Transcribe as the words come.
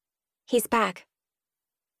He's back.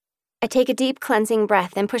 I take a deep, cleansing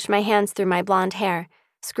breath and push my hands through my blonde hair,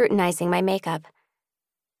 scrutinizing my makeup.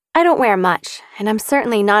 I don't wear much, and I'm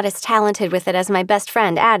certainly not as talented with it as my best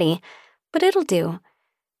friend, Addie, but it'll do.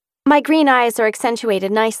 My green eyes are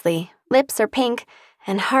accentuated nicely, lips are pink,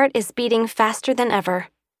 and heart is beating faster than ever.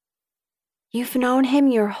 You've known him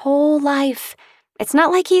your whole life. It's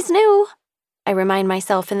not like he's new, I remind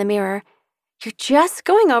myself in the mirror. You're just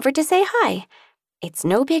going over to say hi. It's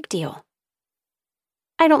no big deal.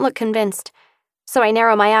 I don't look convinced, so I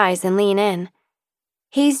narrow my eyes and lean in.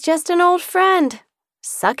 He's just an old friend.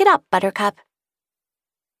 Suck it up, Buttercup.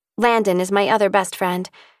 Landon is my other best friend,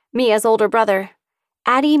 Mia's older brother.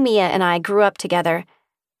 Addie, Mia, and I grew up together,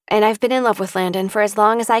 and I've been in love with Landon for as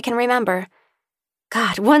long as I can remember.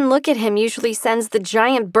 God, one look at him usually sends the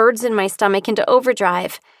giant birds in my stomach into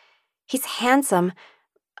overdrive. He's handsome,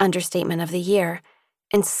 understatement of the year,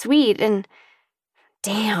 and sweet, and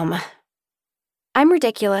damn. I'm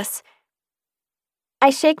ridiculous. I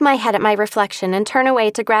shake my head at my reflection and turn away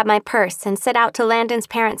to grab my purse and sit out to Landon's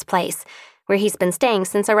parents' place, where he's been staying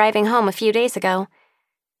since arriving home a few days ago.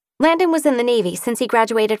 Landon was in the Navy since he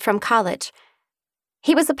graduated from college.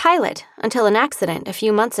 He was a pilot until an accident a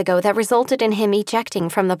few months ago that resulted in him ejecting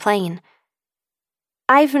from the plane.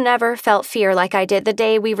 I've never felt fear like I did the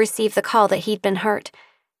day we received the call that he'd been hurt.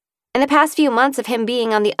 And the past few months of him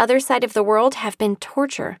being on the other side of the world have been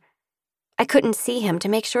torture. I couldn't see him to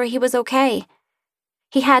make sure he was okay.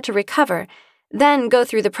 He had to recover, then go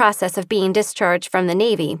through the process of being discharged from the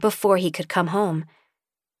Navy before he could come home.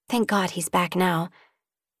 Thank God he's back now.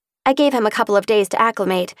 I gave him a couple of days to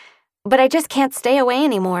acclimate, but I just can't stay away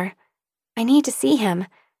anymore. I need to see him,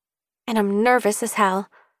 and I'm nervous as hell.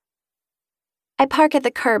 I park at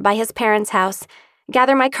the curb by his parents' house,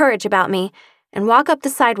 gather my courage about me, and walk up the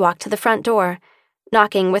sidewalk to the front door,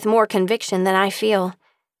 knocking with more conviction than I feel.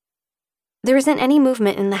 There isn't any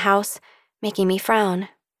movement in the house, making me frown.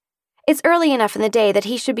 It's early enough in the day that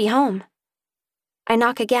he should be home. I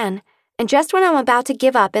knock again, and just when I'm about to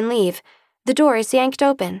give up and leave, the door is yanked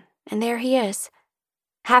open, and there he is.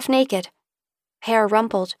 Half naked, hair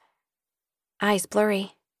rumpled, eyes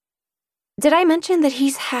blurry. Did I mention that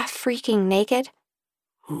he's half freaking naked?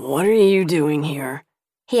 What are you doing here?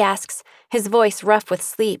 He asks, his voice rough with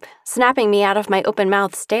sleep, snapping me out of my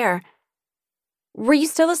open-mouthed stare. Were you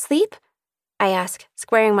still asleep? I ask,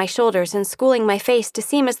 squaring my shoulders and schooling my face to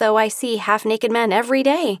seem as though I see half-naked men every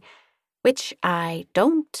day, which I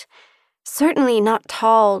don't. Certainly not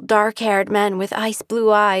tall, dark-haired men with ice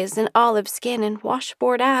blue eyes and olive skin and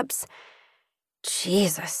washboard abs.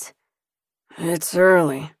 Jesus. It's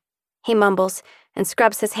early, he mumbles and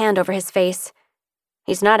scrubs his hand over his face.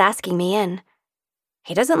 He's not asking me in.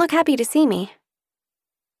 He doesn't look happy to see me.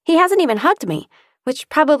 He hasn't even hugged me, which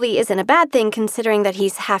probably isn't a bad thing considering that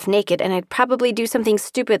he's half naked and I'd probably do something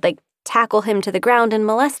stupid like tackle him to the ground and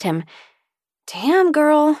molest him. Damn,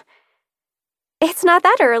 girl. It's not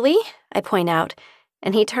that early, I point out,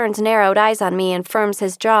 and he turns narrowed eyes on me and firms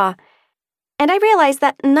his jaw. And I realize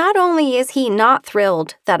that not only is he not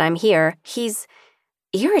thrilled that I'm here, he's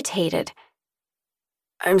irritated.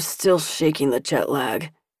 I'm still shaking the jet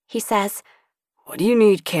lag, he says. What do you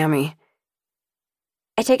need, Cami?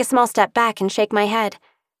 I take a small step back and shake my head.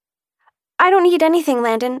 I don't need anything,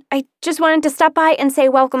 Landon. I just wanted to stop by and say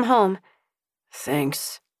welcome home.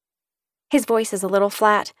 Thanks. His voice is a little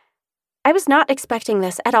flat. I was not expecting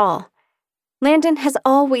this at all. Landon has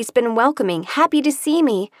always been welcoming, happy to see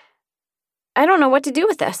me. I don't know what to do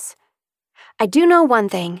with this. I do know one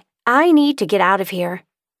thing. I need to get out of here.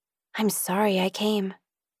 I'm sorry I came.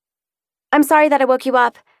 I'm sorry that I woke you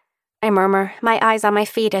up, I murmur, my eyes on my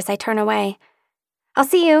feet as I turn away. I'll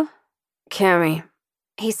see you. Cami,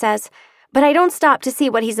 he says, but I don't stop to see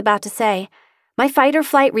what he's about to say. My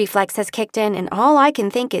fight-or-flight reflex has kicked in, and all I can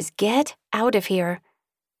think is get out of here.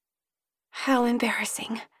 How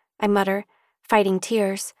embarrassing, I mutter, fighting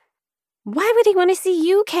tears. Why would he want to see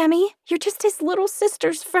you, Cami? You're just his little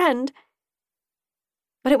sister's friend.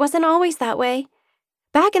 But it wasn't always that way.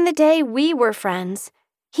 Back in the day, we were friends.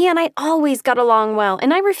 He and I always got along well,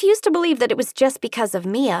 and I refuse to believe that it was just because of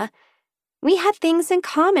Mia. We had things in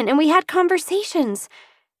common, and we had conversations.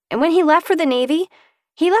 And when he left for the Navy,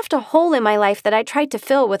 he left a hole in my life that I tried to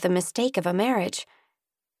fill with the mistake of a marriage.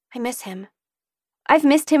 I miss him. I've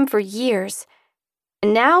missed him for years.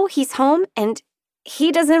 And now he's home, and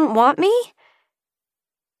he doesn't want me?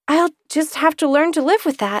 I'll just have to learn to live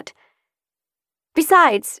with that.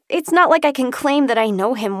 Besides, it's not like I can claim that I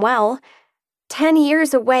know him well. 10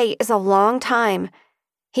 years away is a long time.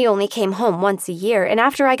 He only came home once a year, and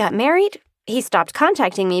after I got married, he stopped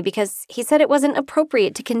contacting me because he said it wasn't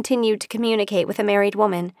appropriate to continue to communicate with a married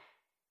woman.